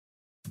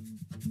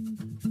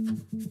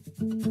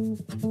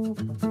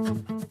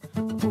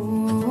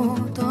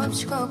또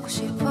없이 걷고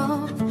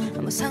싶어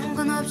아무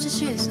상관없이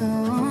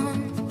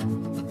시선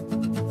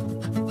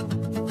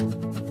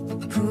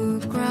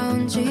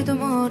부끄러운지도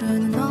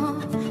모르는 너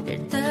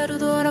일대로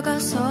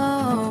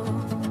돌아가서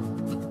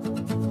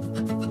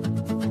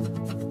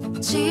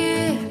집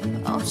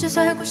없이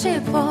살고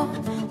싶어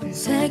온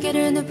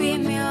세계를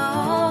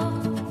누비며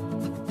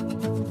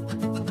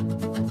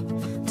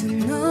두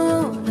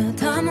눈에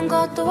담은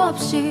것도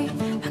없이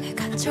방에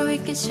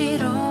갇혀있긴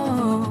싫어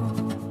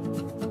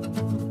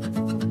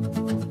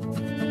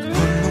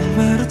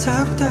운동매를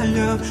타고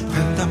달려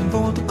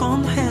횡단보도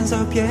건너 hands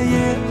up yeah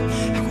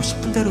yeah 하고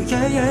싶은 대로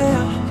yeah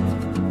yeah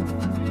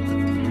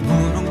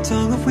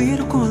무릉턱을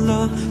위로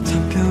굴러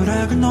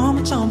담벼락을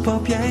넘어 jump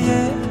up yeah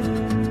yeah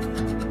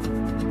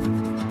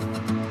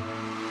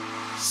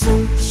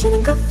숨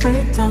쉬는 거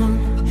freedom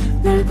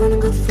날 보는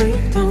거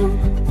freedom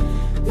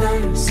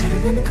날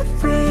사랑하는 거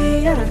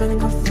free 알아가는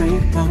거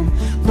freedom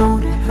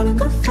노래하는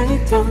거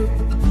freedom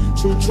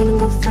춤추는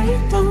거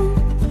freedom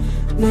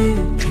내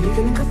편이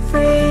되는 거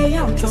free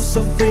I'm just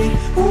so free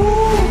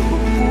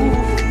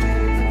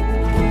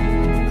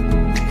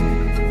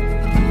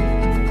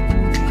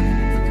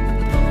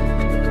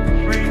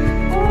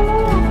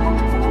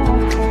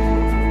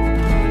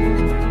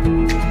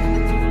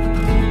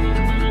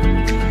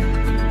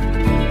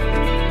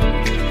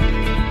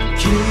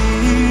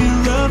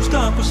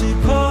걷고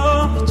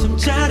싶어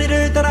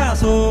잠자리를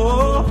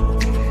따라서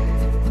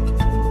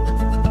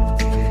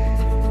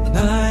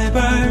나의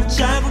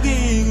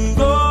발자국이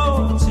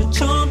그곳에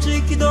처음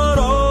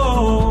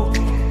찍히도록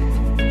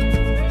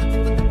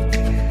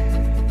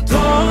돈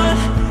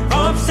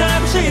없이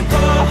살고 싶어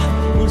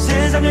온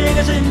세상을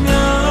가지며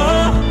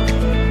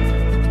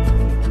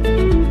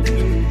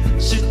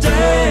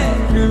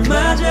시대를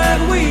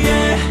맞이하기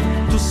위해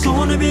두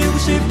손을 비우고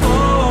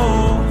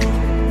싶어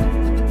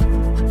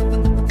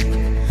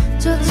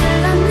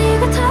조질란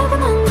네가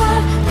타고난 걸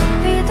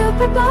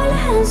두피두피 벌려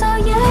hands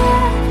up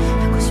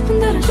yeah 하고 싶은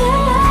대로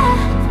yeah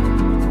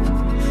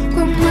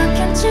꼭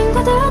막힌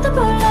친구들도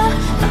불러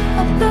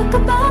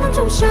그 바람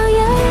좀 쉬어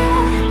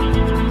yeah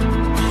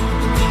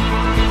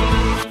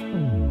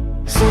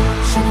숨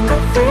쉬는 거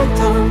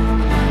freedom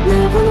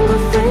날 보는 거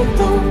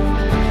freedom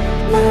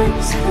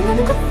날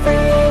사랑하는 거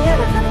free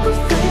알아가는 거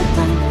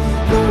freedom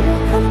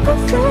노래하는 거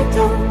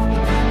freedom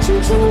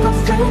춤추는 거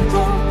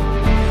freedom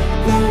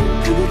날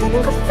그리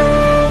되는 거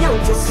free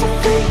I'm just so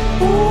free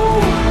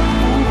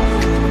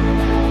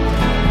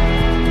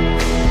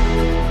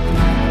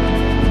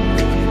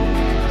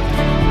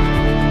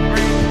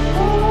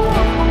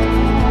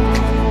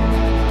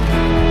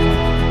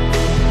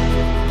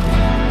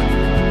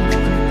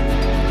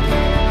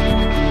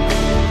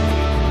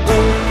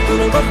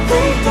부는 거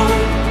freedom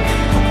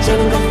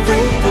걱정은 거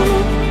freedom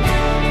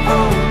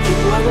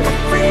기도하는 거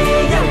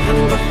free 양하는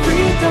거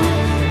freedom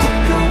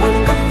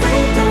부끄러워하는 거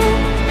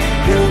freedom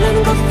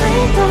표현하는 거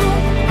freedom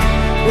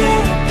내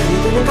편이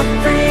되는 거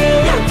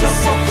free I'm just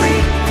so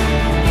free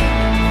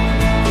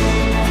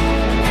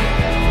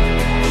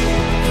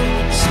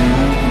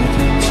사랑하던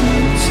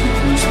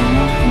슬픈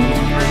사랑하던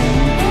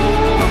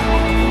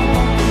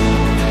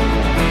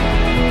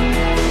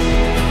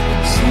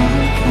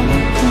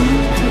사랑하던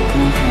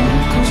뜨거운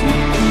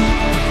거짓말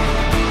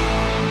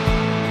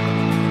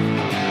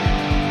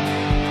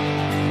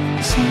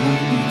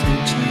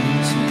사랑하던